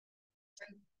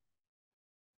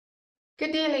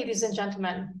Good day, ladies and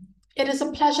gentlemen. It is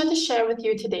a pleasure to share with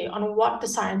you today on what the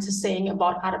science is saying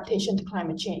about adaptation to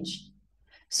climate change.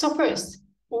 So first,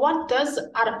 what does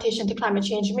adaptation to climate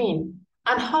change mean?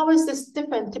 And how is this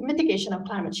different to mitigation of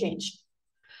climate change?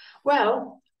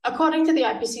 Well, according to the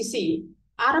IPCC,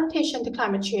 adaptation to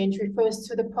climate change refers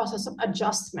to the process of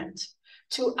adjustment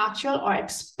to actual or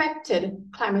expected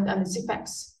climate and its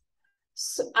effects.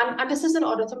 And this is in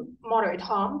order to moderate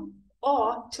harm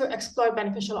or to exploit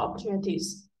beneficial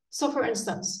opportunities. So for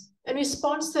instance, in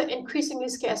response to increasingly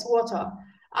scarce water,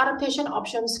 adaptation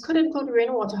options could include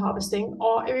rainwater harvesting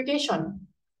or irrigation.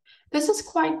 This is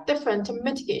quite different to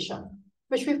mitigation,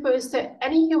 which refers to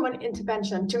any human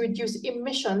intervention to reduce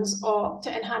emissions or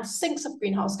to enhance sinks of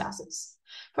greenhouse gases.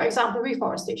 For example,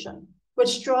 reforestation,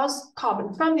 which draws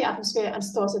carbon from the atmosphere and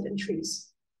stores it in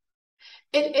trees.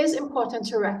 It is important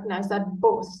to recognize that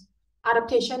both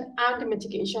adaptation and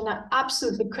mitigation are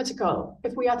absolutely critical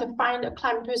if we are to find a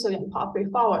climate resilient pathway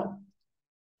forward.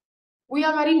 We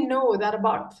already know that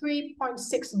about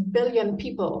 3.6 billion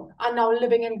people are now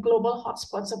living in global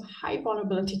hotspots of high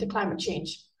vulnerability to climate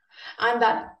change, and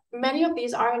that many of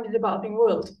these are in the developing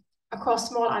world, across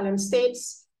small island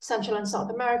states, Central and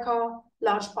South America,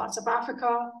 large parts of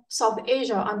Africa, South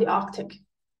Asia, and the Arctic.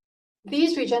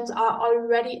 These regions are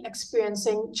already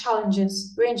experiencing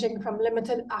challenges ranging from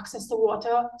limited access to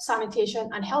water, sanitation,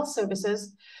 and health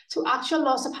services to actual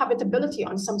loss of habitability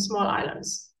on some small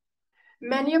islands.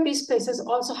 Many of these places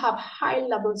also have high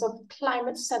levels of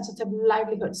climate-sensitive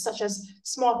livelihoods, such as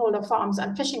smallholder farms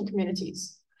and fishing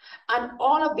communities. And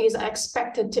all of these are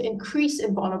expected to increase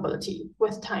in vulnerability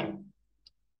with time.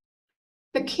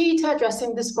 The key to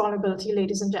addressing this vulnerability,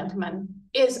 ladies and gentlemen,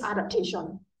 is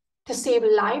adaptation, to save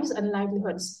lives and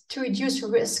livelihoods, to reduce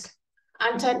risk,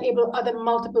 and to enable other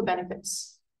multiple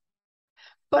benefits.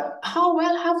 But how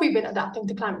well have we been adapting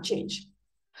to climate change?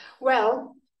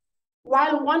 Well,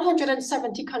 while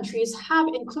 170 countries have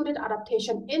included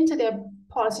adaptation into their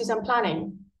policies and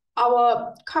planning,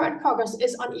 our current progress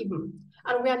is uneven,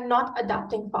 and we are not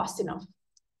adapting fast enough.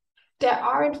 There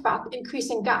are, in fact,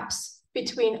 increasing gaps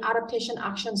between adaptation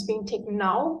actions being taken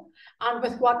now and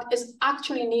with what is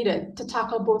actually needed to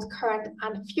tackle both current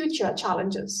and future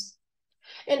challenges.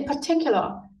 In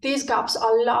particular, these gaps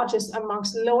are largest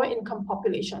amongst lower income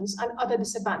populations and other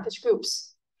disadvantaged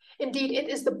groups. Indeed, it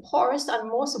is the poorest and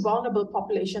most vulnerable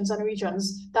populations and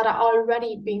regions that are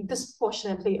already being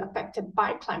disproportionately affected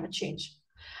by climate change.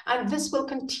 And this will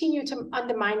continue to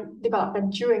undermine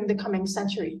development during the coming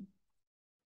century.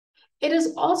 It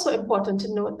is also important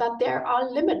to note that there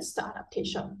are limits to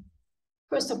adaptation.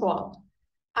 First of all,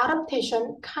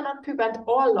 adaptation cannot prevent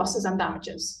all losses and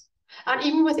damages. And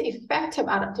even with effective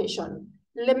adaptation,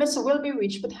 limits will be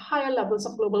reached with higher levels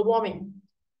of global warming.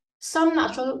 Some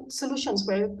natural solutions,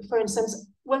 for instance,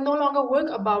 will no longer work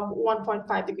above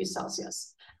 1.5 degrees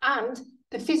Celsius, and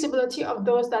the feasibility of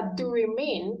those that do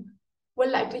remain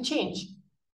will likely change.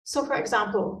 So for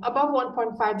example, above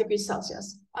 1.5 degrees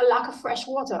Celsius, a lack of fresh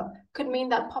water could mean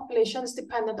that populations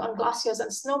dependent on glaciers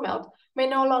and snowmelt may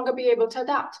no longer be able to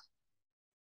adapt.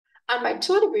 And by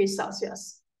 2 degrees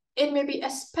Celsius, it may be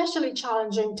especially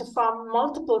challenging to farm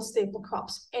multiple staple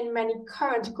crops in many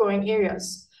current growing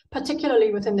areas,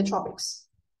 particularly within the tropics.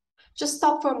 Just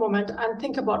stop for a moment and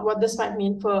think about what this might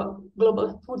mean for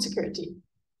global food security.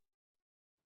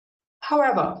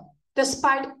 However,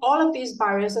 despite all of these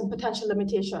barriers and potential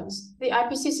limitations, the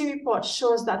IPCC report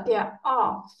shows that there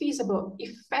are feasible,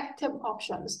 effective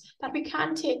options that we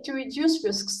can take to reduce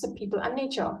risks to people and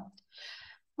nature,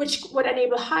 which would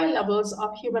enable high levels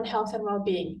of human health and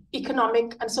well-being,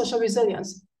 economic and social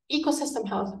resilience, ecosystem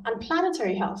health, and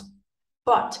planetary health.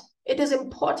 But it is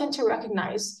important to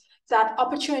recognize that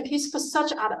opportunities for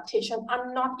such adaptation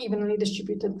are not evenly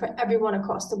distributed for everyone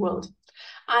across the world.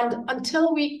 And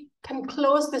until we can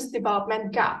close this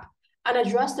development gap and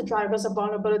address the drivers of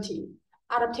vulnerability,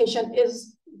 adaptation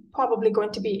is probably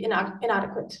going to be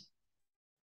inadequate.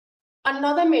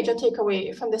 Another major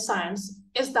takeaway from the science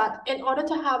is that in order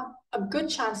to have a good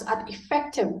chance at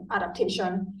effective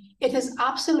adaptation, it is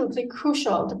absolutely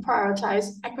crucial to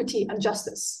prioritize equity and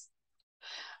justice.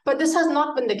 But this has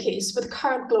not been the case with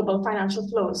current global financial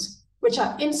flows, which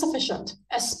are insufficient,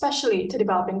 especially to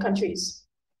developing countries.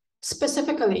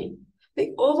 Specifically,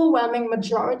 the overwhelming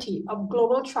majority of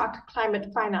global tracked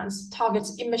climate finance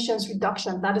targets emissions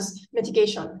reduction, that is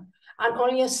mitigation, and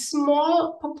only a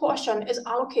small proportion is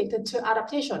allocated to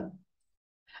adaptation.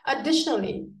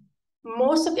 Additionally,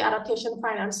 most of the adaptation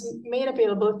finance made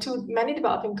available to many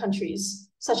developing countries,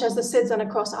 such as the SIDS and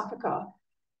across Africa,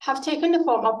 have taken the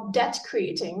form of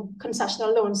debt-creating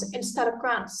concessional loans instead of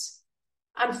grants.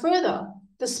 And further,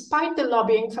 despite the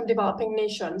lobbying from developing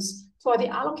nations for the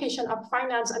allocation of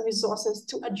finance and resources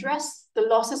to address the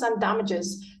losses and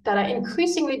damages that are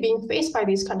increasingly being faced by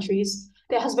these countries,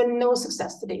 there has been no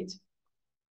success to date.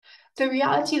 The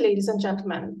reality, ladies and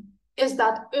gentlemen, is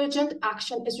that urgent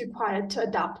action is required to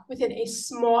adapt within a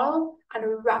small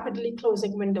and rapidly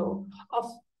closing window of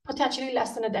potentially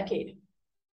less than a decade.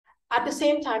 At the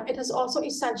same time, it is also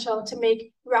essential to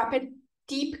make rapid,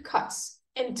 deep cuts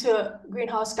into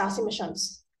greenhouse gas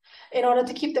emissions in order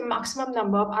to keep the maximum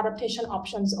number of adaptation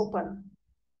options open.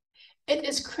 It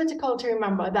is critical to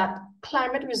remember that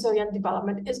climate resilient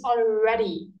development is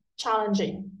already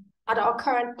challenging at our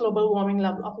current global warming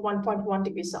level of 1.1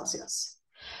 degrees Celsius,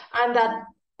 and that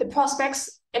the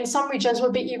prospects in some regions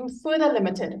will be even further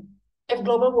limited if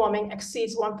global warming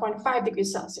exceeds 1.5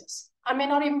 degrees Celsius, and may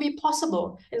not even be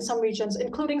possible in some regions,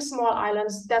 including small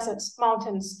islands, deserts,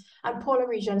 mountains, and polar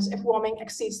regions if warming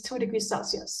exceeds 2 degrees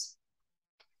Celsius.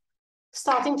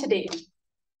 Starting today,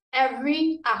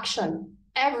 every action,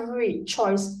 every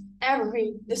choice,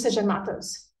 every decision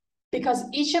matters, because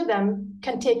each of them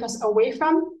can take us away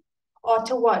from or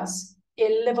towards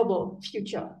a livable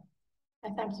future. I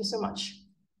thank you so much.